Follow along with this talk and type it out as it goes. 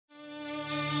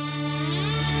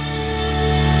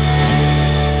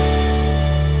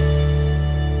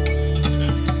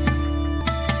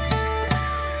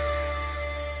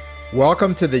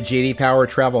Welcome to the JD Power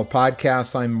Travel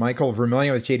Podcast. I'm Michael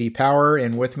Vermillion with JD Power,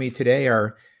 and with me today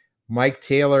are Mike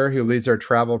Taylor, who leads our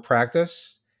travel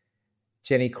practice,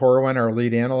 Jenny Corwin, our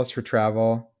lead analyst for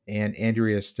travel, and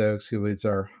Andrea Stokes, who leads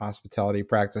our hospitality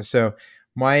practice. So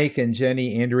Mike and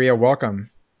Jenny, Andrea, welcome.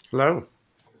 Hello.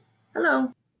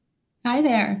 Hello. Hi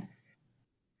there.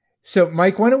 So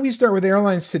Mike, why don't we start with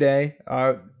airlines today?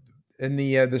 And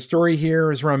the story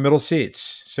here is around middle seats.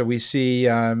 So we see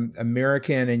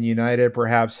American and United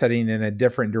perhaps heading in a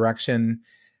different direction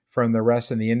from the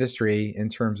rest of the industry in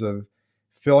terms of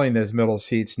filling those middle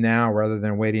seats now rather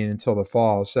than waiting until the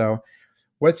fall. So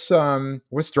what's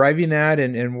driving that,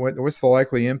 and what's the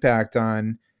likely impact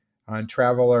on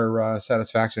traveler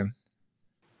satisfaction?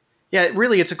 Yeah,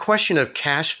 really, it's a question of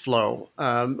cash flow.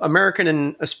 American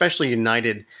and especially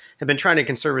United have been trying to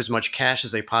conserve as much cash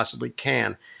as they possibly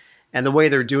can. And the way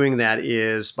they're doing that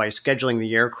is by scheduling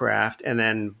the aircraft and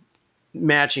then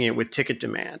matching it with ticket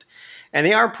demand. And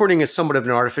they are putting somewhat of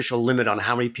an artificial limit on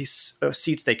how many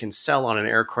seats they can sell on an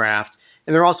aircraft.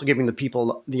 And they're also giving the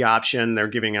people the option. They're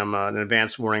giving them an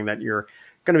advance warning that you're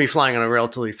going to be flying on a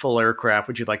relatively full aircraft.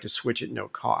 Would you like to switch at no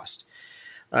cost?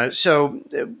 So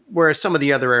whereas some of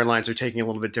the other airlines are taking a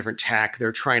little bit different tack,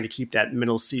 they're trying to keep that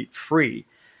middle seat free.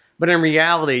 But in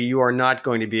reality, you are not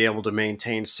going to be able to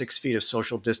maintain 6 feet of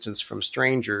social distance from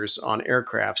strangers on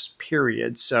aircrafts,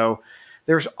 period. So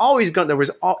there was always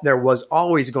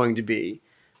going to be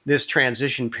this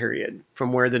transition period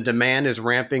from where the demand is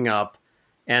ramping up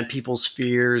and people's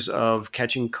fears of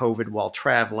catching COVID while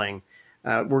traveling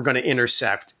we're going to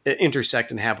intersect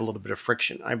and have a little bit of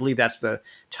friction. I believe that's the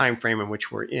time frame in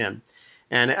which we're in.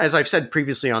 And as I've said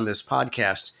previously on this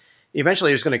podcast,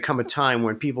 eventually there's going to come a time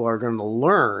when people are going to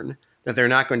learn that they're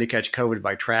not going to catch COVID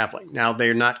by traveling. Now,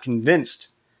 they're not convinced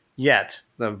yet,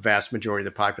 the vast majority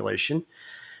of the population,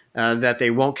 that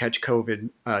they won't catch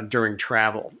COVID during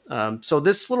travel. So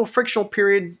this little frictional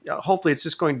period, hopefully it's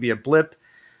just going to be a blip.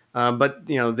 But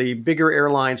the bigger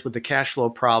airlines with the cash flow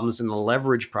problems and the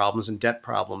leverage problems and debt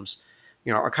problems,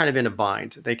 are kind of in a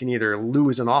bind. They can either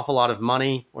lose an awful lot of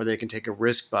money or they can take a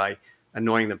risk by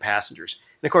annoying the passengers.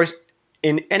 And of course,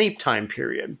 in any time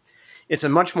period, it's a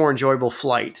much more enjoyable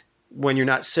flight when you're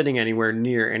not sitting anywhere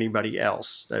near anybody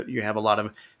else. That you have a lot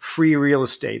of free real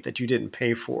estate that you didn't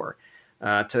pay for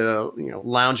to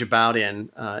lounge about in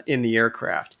the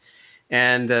aircraft,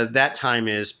 and that time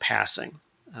is passing.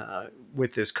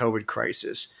 With this COVID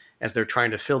crisis, as they're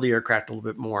trying to fill the aircraft a little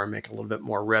bit more and make a little bit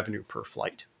more revenue per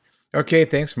flight. Okay,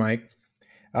 thanks, Mike.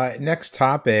 Next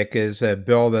topic is a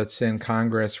bill that's in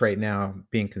Congress right now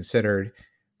being considered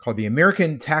called the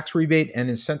American Tax Rebate and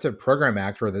Incentive Program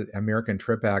Act, or the American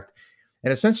TRIP Act.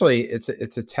 And essentially, it's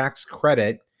a tax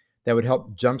credit that would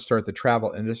help jumpstart the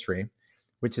travel industry,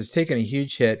 which has taken a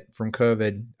huge hit from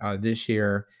COVID this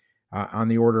year on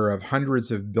the order of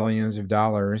hundreds of billions of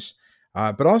dollars.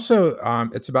 But also,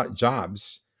 it's about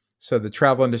jobs. So the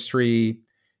travel industry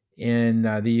in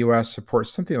the U.S.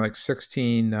 supports something like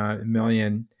 16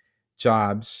 million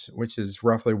jobs, which is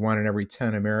roughly 1 in every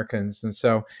 10 Americans. And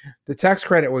so the tax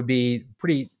credit would be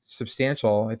pretty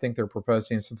substantial. I think they're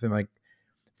proposing something like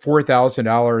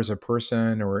 $4,000 a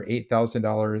person or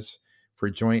 $8,000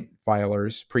 for joint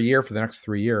filers per year for the next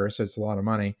 3 years. So it's a lot of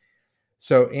money.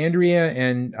 So Andrea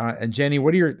and Jenny,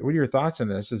 what are your thoughts on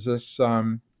this? Is this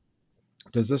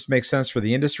does this make sense for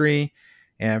the industry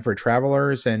and for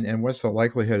travelers? And what's the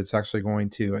likelihood it's actually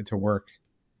going to work?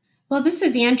 Well, this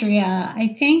is Andrea. I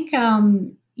think,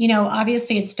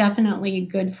 obviously it's definitely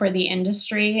good for the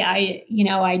industry.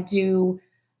 I do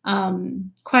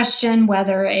question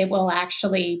whether it will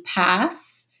actually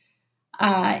pass.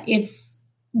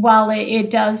 While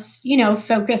it does,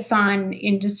 focus on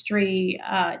industry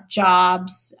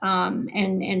jobs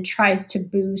and tries to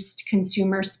boost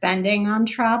consumer spending on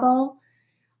travel.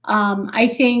 I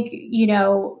think,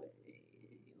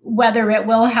 whether it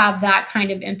will have that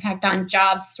kind of impact on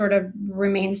jobs sort of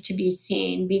remains to be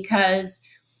seen, because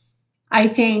I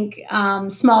think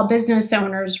small business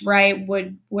owners, right,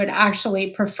 would actually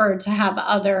prefer to have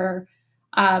other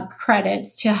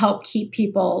credits to help keep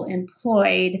people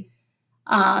employed.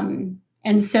 And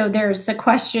so there's the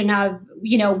question of,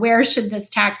 where should this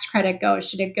tax credit go?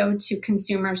 Should it go to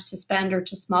consumers to spend or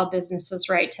to small businesses,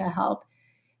 right, to help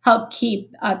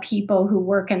keep people who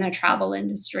work in the travel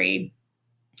industry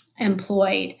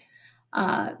employed?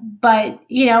 But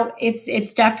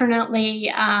it's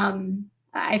definitely,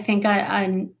 I think,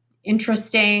 an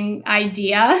interesting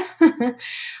idea.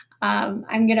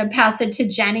 I'm going to pass it to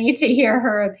Jenny to hear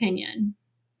her opinion.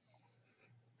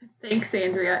 Thanks,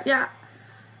 Andrea. Yeah,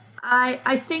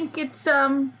 I think it's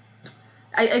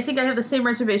I think I have the same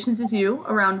reservations as you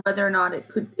around whether or not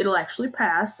it'll actually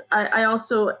pass. I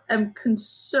also am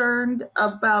concerned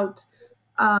about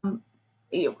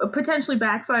potentially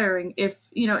backfiring if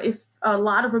a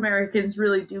lot of Americans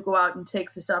really do go out and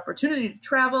take this opportunity to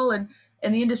travel, and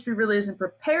the industry really isn't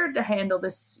prepared to handle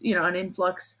this, an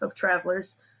influx of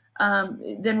travelers.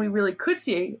 Then we really could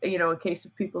see a case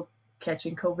of people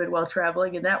catching COVID while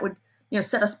traveling, and that would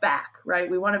set us back, right?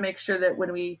 We want to make sure that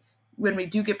when we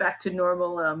do get back to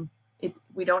normal,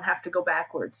 we don't have to go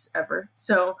backwards ever.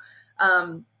 So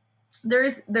there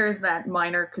is that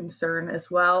minor concern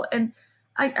as well, and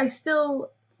I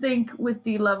still think with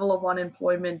the level of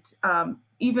unemployment,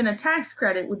 even a tax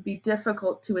credit would be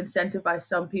difficult to incentivize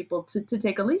some people to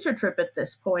take a leisure trip at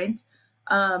this point,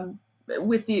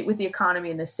 with the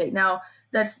economy in the state. Now,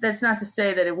 that's not to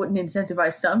say that it wouldn't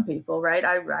incentivize some people, right?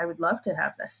 I would love to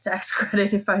have this tax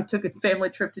credit if I took a family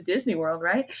trip to Disney World,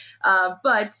 right?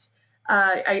 But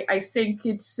I think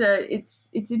it's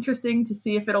interesting to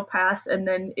see if it'll pass, and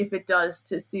then if it does,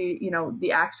 to see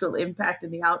the actual impact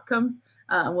and the outcomes.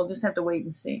 We'll just have to wait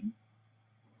and see.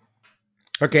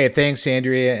 Okay, thanks,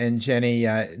 Andrea and Jenny.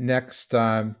 Next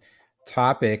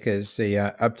topic is the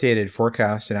updated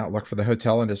forecast and outlook for the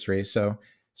hotel industry. So,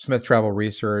 Smith Travel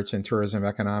Research and Tourism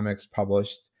Economics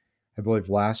published, I believe,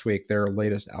 last week their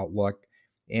latest outlook,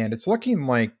 and it's looking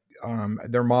like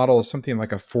their model is something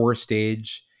like a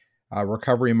 4-stage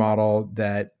recovery model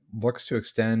that looks to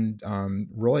extend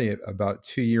really about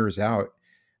 2 years out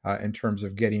in terms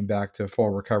of getting back to full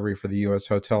recovery for the U.S.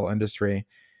 hotel industry.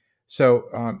 So,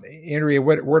 Andrea,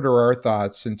 what are our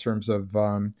thoughts in terms of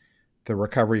the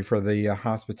recovery for the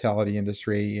hospitality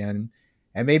industry, and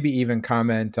maybe even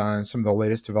comment on some of the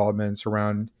latest developments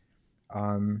around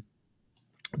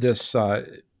this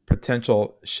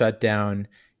potential shutdown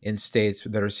in states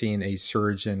that are seeing a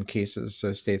surge in cases,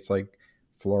 so states like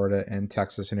Florida and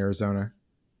Texas and Arizona?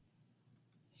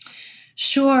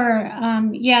 Sure.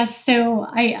 Yes. So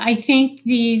I think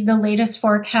the latest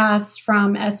forecast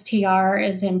from STR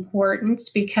is important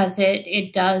because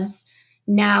it does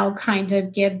now kind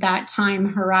of give that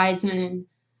time horizon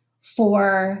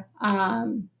for not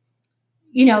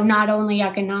only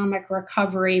economic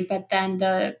recovery, but then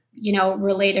the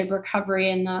related recovery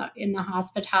in the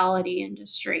hospitality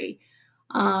industry.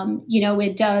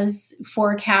 It does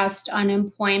forecast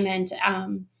unemployment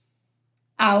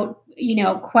out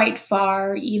quite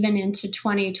far, even into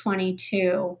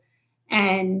 2022,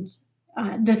 and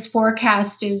this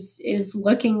forecast is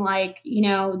looking like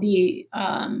the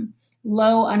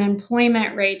low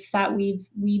unemployment rates that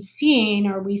we've seen,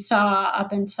 or we saw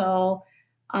up until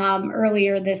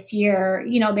earlier this year.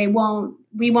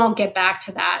 We won't get back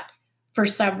to that for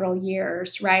several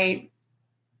years, right?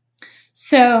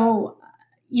 So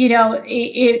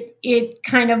it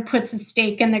kind of puts a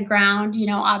stake in the ground.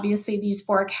 Obviously these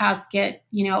forecasts get,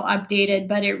 updated,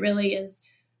 but it really is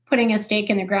putting a stake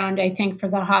in the ground, I think, for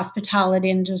the hospitality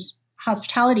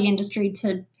industry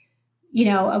to,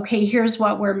 okay, here's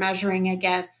what we're measuring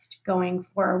against going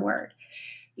forward.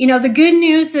 The good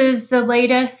news is the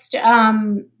latest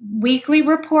weekly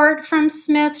report from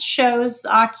Smith shows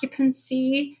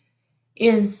occupancy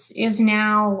is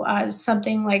now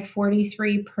something like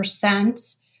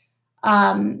 43%.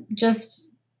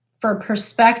 Just for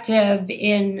perspective,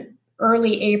 in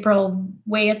early April,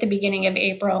 way at the beginning of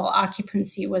April,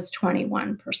 occupancy was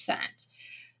 21%.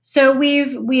 So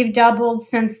we've doubled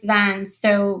since then.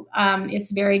 So it's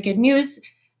very good news.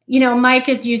 Mike,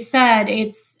 as you said,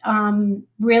 it's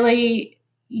really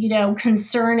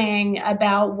concerning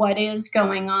about what is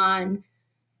going on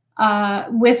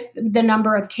with the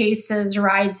number of cases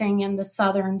rising in the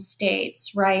southern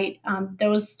states, right?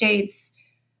 Those states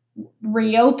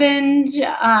reopened,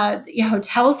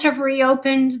 hotels have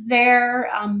reopened there,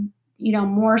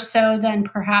 more so than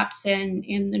perhaps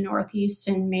in the Northeast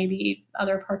and maybe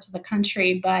other parts of the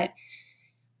country. But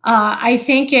I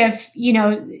think if,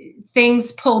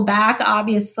 things pull back,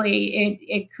 obviously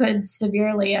it could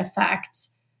severely affect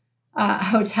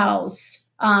hotels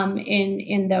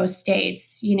in those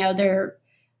states.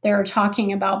 They're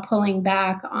talking about pulling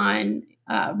back on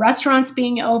restaurants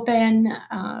being open,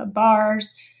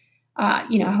 bars.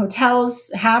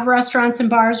 Hotels have restaurants and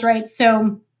bars, right?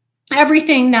 So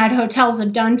everything that hotels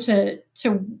have done to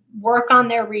work on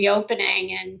their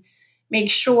reopening and make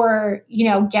sure,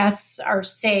 guests are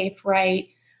safe, right?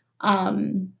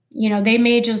 They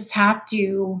may just have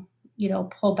to,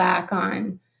 pull back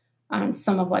on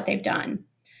some of what they've done.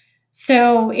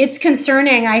 So it's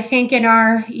concerning. I think in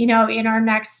our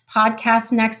next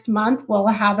podcast next month, we'll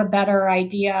have a better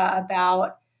idea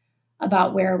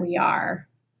about where we are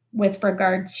with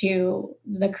regard to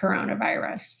the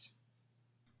coronavirus.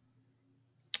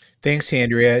 Thanks,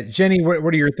 Andrea. Jenny, what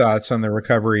are your thoughts on the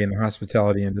recovery in the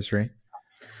hospitality industry?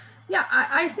 Yeah,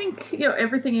 I think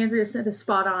everything Andrea said is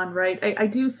spot on, right? I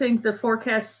do think the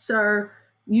forecasts are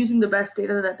using the best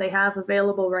data that they have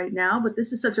available right now, but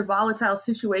this is such a volatile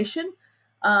situation.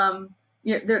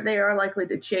 They are likely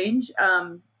to change.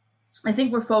 I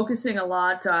think we're focusing a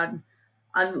lot on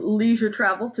leisure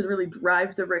travel to really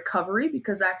drive the recovery,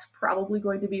 because that's probably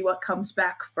going to be what comes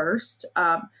back first.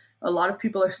 A lot of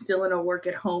people are still in a work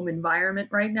at home environment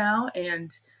right now,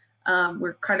 and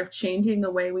we're kind of changing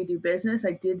the way we do business.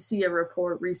 I did see a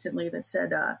report recently that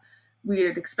said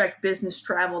we'd expect business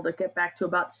travel to get back to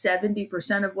about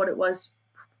 70% of what it was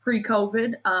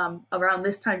pre-COVID around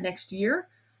this time next year.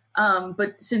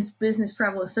 But since business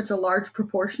travel is such a large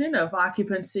proportion of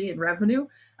occupancy and revenue,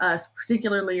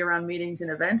 particularly around meetings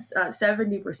and events,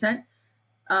 70%,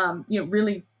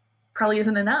 really probably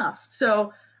isn't enough.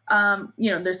 So,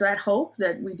 there's that hope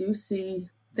that we do see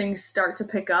things start to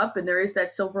pick up, and there is that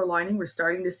silver lining. We're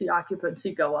starting to see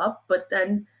occupancy go up, but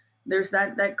then there's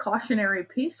that cautionary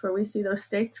piece where we see those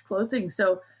states closing.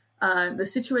 So the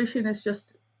situation is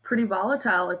just pretty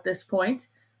volatile at this point,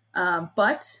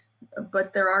 but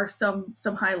there are some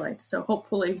highlights. So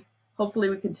hopefully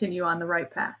we continue on the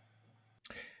right path.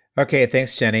 Okay,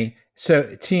 thanks, Jenny.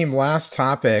 So, team, last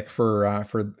topic for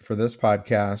this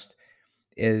podcast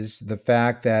is the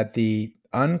fact that the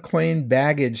Unclaimed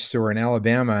Baggage store in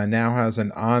Alabama now has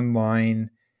an online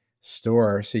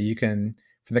store, so you can,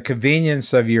 from the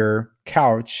convenience of your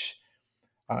couch,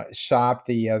 shop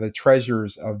the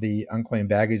treasures of the Unclaimed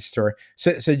Baggage store.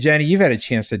 So Jenny, you've had a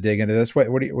chance to dig into this. What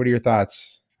are your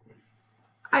thoughts?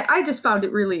 I just found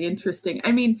it really interesting.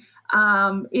 I mean,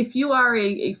 if you are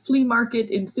a flea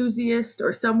market enthusiast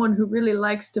or someone who really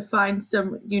likes to find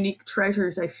some unique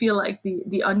treasures, I feel like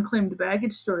the Unclaimed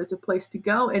Baggage store is a place to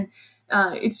go. And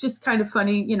it's just kind of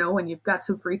funny, when you've got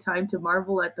some free time to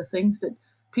marvel at the things that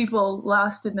people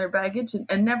lost in their baggage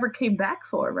and never came back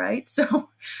for, right? So,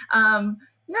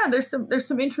 there's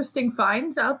some interesting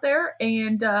finds out there,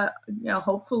 and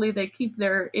hopefully they keep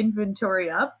their inventory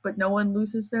up, but no one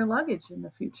loses their luggage in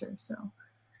the future. So,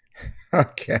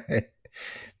 okay,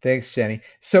 thanks, Jenny.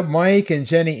 So, Mike and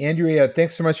Jenny, Andrea,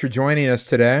 thanks so much for joining us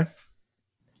today.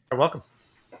 You're welcome.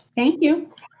 Thank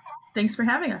you. Thanks for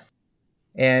having us.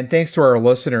 And thanks to our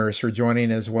listeners for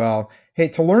joining as well. Hey,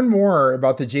 to learn more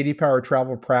about the J.D. Power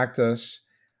Travel Practice,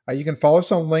 you can follow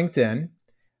us on LinkedIn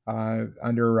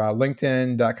under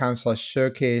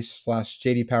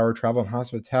linkedin.com/showcase/JD Power Travel and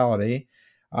Hospitality.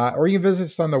 Or you can visit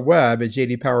us on the web at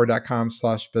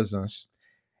jdpower.com/business.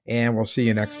 And we'll see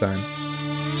you next time.